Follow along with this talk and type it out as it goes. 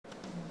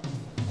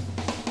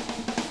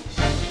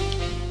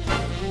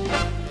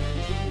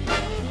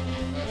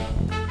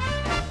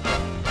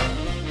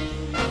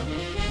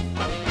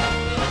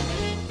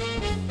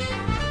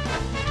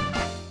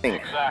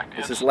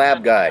This is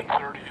Lab Guy.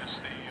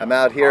 I'm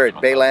out here at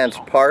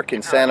Baylands Park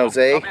in San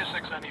Jose.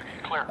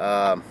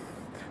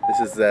 This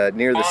is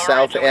near the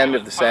south end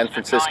of the San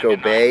Francisco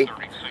Bay,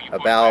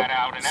 about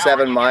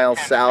 7 miles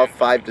south,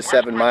 5 to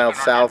 7 miles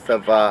south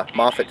of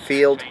Moffett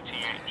Field.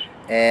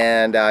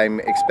 And I'm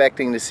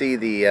expecting to see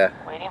the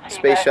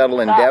Space Shuttle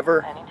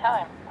Endeavour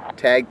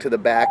tagged to the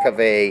back of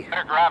a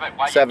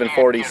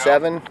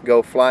 747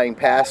 go flying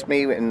past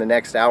me in the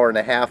next hour and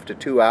a half to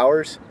 2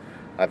 hours.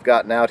 I've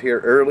gotten out here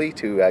early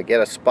to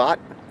get a spot,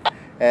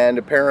 and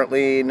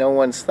apparently no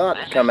one's thought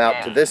to come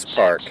out to this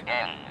park.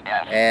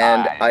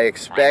 And I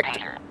expect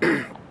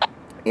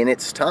in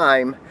its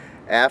time,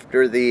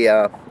 after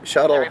the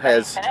shuttle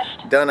has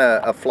done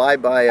a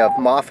flyby of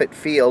Moffett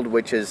Field,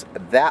 which is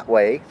that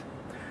way,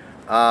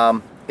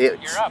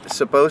 it's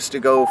supposed to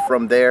go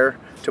from there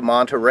to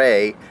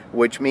Monterey,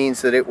 which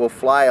means that it will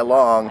fly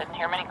along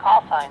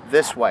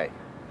this way.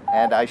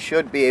 And I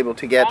should be able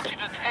to get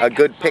a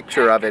good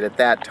picture of it at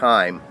that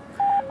time.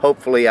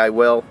 Hopefully I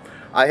will.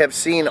 I have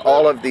seen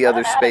all of the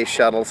other space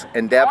shuttles.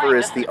 Endeavour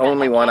is the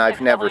only one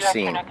I've never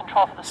seen.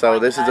 So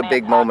this is a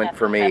big moment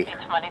for me.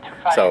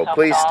 So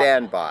please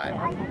stand by.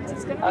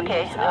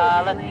 Okay,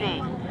 let's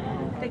see.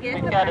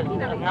 We've got a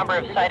number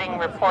of sighting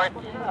reports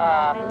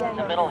in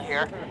the middle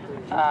here.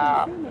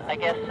 I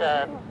guess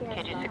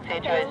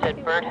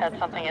KJ6HIZ Bird had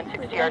something,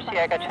 N6DRC,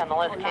 I got you on the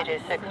list,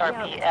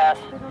 KJ6RPS.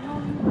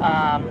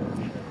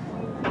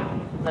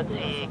 Let's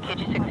see,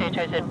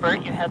 KJ6HIZ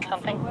Bird, you had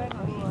something?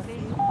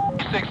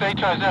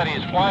 KJ6HIZ, he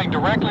is flying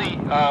directly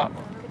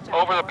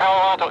over the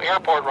Palo Alto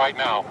airport right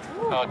now.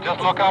 Just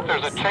look up,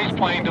 there's a chase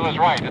plane to his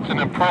right. It's an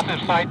impressive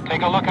sight.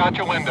 Take a look out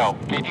your window.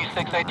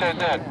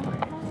 KJ6HIZ.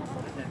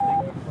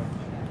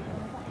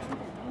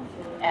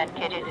 And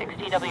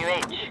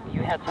KJ6TWH,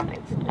 you had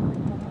something?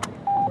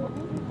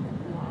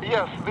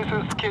 Yes, this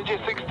is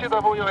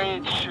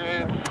KJ6TWH.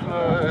 It's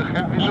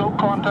have visual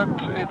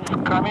contact. It's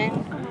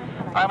coming.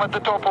 I'm at the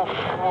top of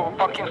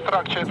parking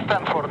structure at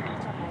Stanford.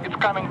 It's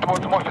coming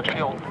towards Moffett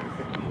Field.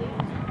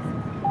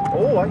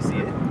 Oh, I see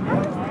it.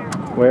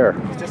 Where?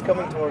 It's just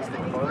coming towards the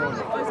corner.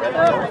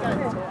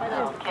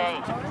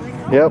 Okay.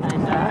 Yep.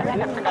 And I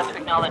think I forgot to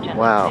acknowledge it.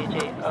 Wow.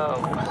 KJO. So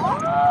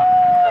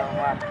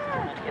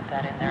let's get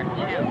that in there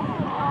too.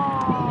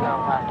 So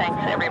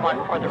thanks everyone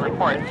for the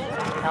reports.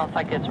 It sounds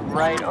like it's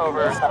right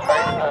over the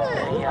heart of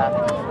the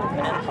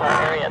peninsula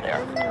area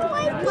there.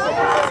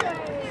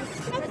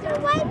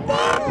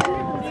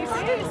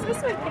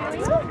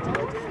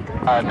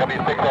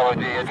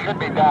 W6LOG, it should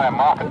be down in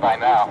Moffett by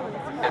now.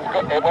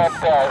 It went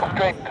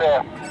straight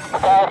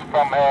south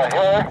from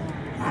here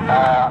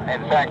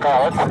in San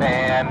Carlos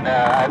and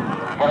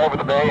went over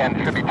the bay and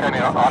should be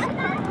turning onto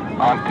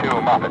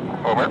Moffett.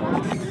 Over.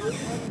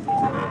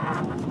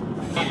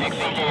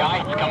 K6HAI,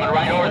 it's coming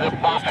right over the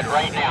Moffett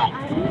right now.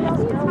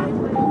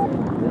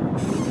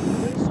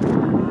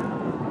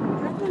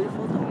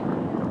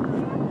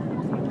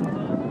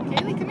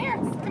 Kaylee, come here.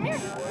 Come here.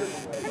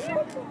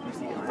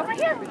 Over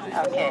here.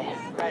 Okay,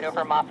 right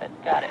over Moffett.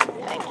 Got it.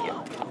 Thank you.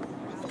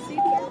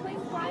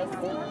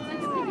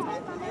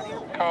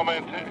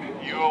 Comment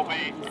ULB.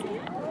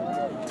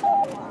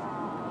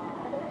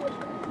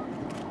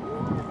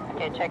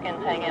 Okay,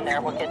 check-ins, hang in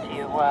there. We'll get to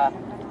you.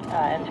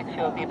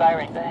 N6UOB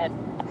Byron, go ahead.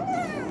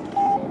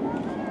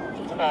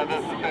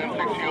 This is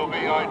N6UOB.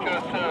 I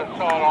just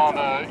saw it on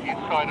the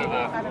east side of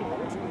the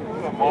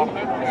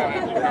Moffett, and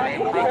it's very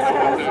impressive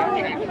with the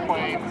chase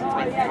plane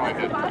right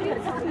behind it.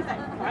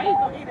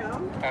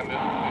 And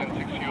this is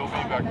N6UOB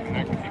back to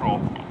net control.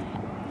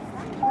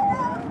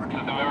 This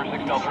is November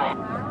 6 Delta.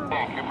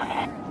 Hey, Cooper T.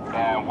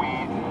 And we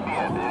see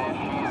it.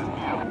 She is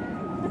beautiful.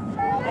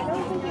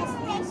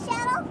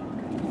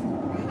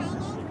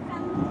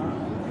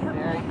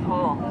 Very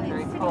cool.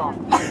 Very cool. All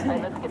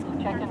right, let's get some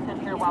check-ins in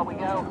here while we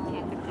go.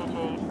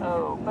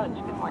 K6HAO Butch,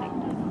 good morning.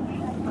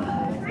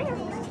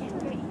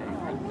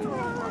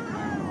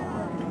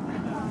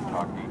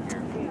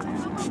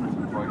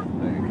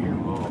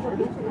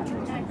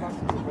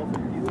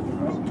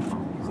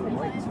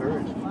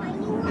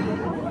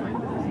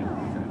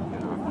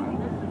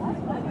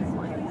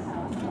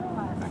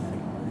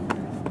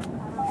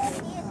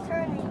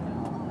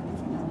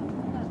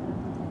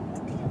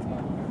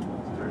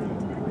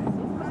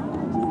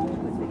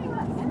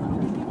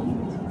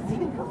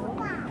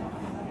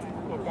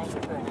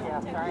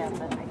 Sorry, I'm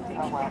missing.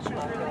 Oh, well.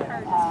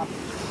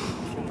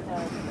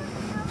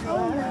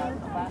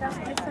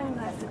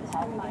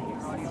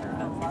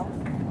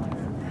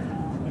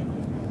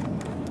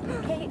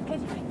 Okay,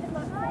 could you pick them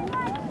up?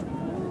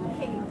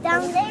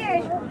 Down there.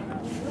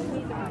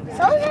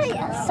 Those are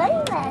your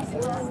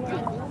sunglasses.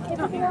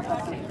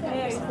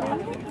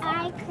 I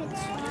could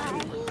try.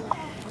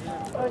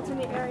 Or to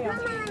the area.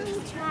 Come on,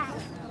 try.